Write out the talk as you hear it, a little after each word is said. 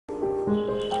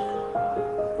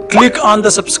Click on the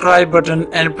subscribe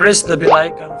button and press the bell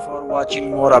icon for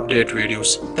watching more update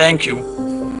videos. Thank you.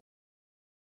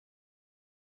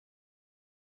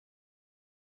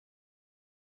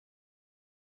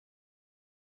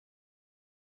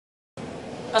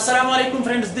 Assalamu alaikum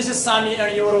friends, this is Sami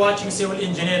and you are watching Civil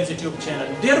Engineers YouTube channel.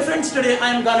 Dear friends, today I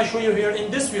am gonna show you here in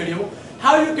this video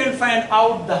how you can find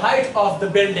out the height of the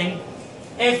building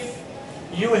if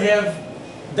you have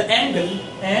the angle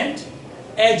and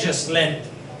edges length.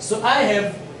 So I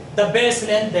have the base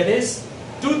length, that is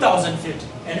 2000 feet,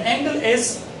 and angle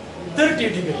is 30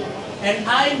 degree, and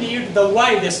I need the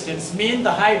y distance, mean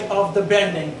the height of the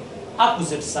building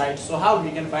opposite side. So how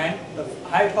we can find the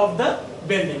height of the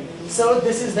building? So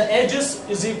this is the edges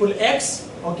is equal x,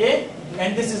 okay,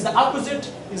 and this is the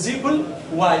opposite is equal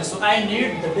y. So I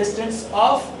need the distance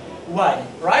of y,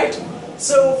 right?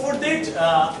 So for that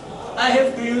I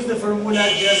have to use the formula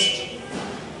just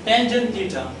tangent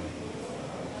theta.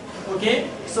 Okay,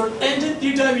 so tangent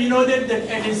theta, we know that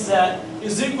it is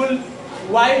equal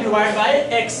y divided by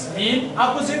x, mean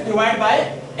opposite divided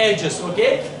by edges.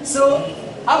 Okay, so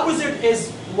opposite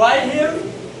is y here,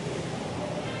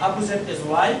 opposite is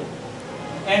y,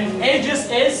 and edges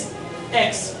is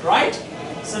x, right?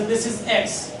 So this is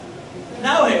x.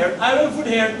 Now here I will put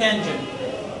here tangent,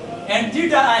 and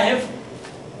theta I have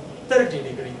 30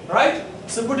 degree, right?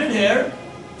 So put it here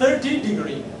 30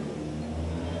 degree,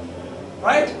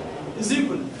 right, is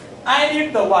equal. I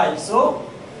need the y, so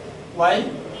y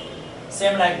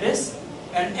same like this,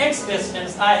 and x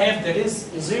distance I have, that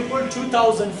is equal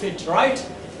 2000 feet, right?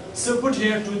 So put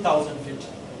here 2000 feet.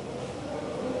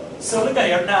 So look at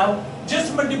here now,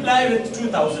 just multiply with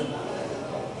 2000.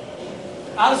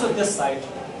 Also this side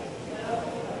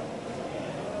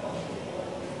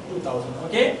 2000.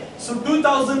 Okay, so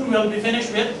 2000 will be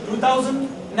finished with 2000.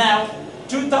 Now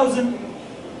 2000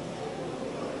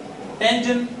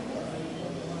 tangent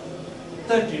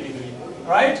 30 degree,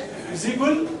 right, is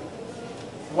equal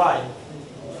y,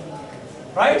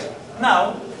 right?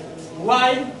 Now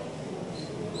y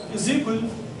is equal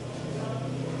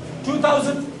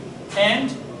 2000,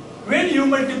 and when you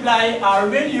multiply or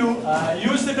when you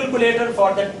use the calculator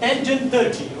for the tangent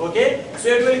 30, okay, so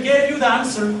it will give you the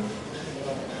answer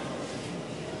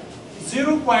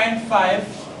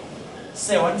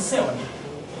 0.577,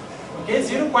 okay,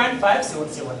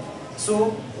 0.577.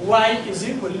 So y is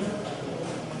equal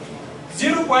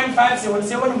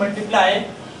 0.577 multiply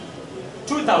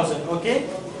 2000, okay,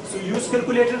 so use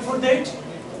calculator for that.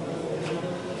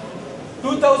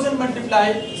 2000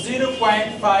 multiply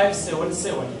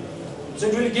 0.577, so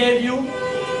it will give you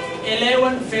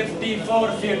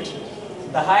 1154 feet,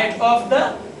 the height of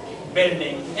the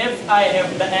building. If I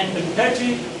have the angle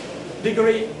 30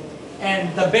 degree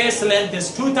and the base length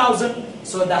is 2000,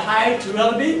 so the height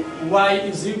will be y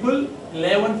is equal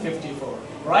 1154,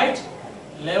 right?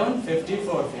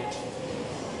 1154 feet.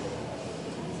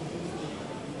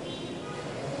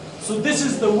 So this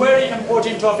is the very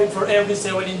important topic for every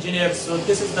civil engineer. So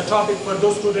this is the topic for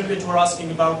those students which were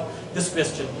asking about this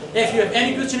question. If you have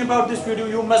any question about this video,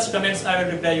 you must comment. I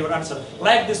will reply your answer.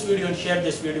 Like this video and share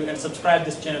this video and subscribe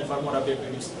this channel for more update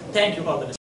videos. Thank you all the best.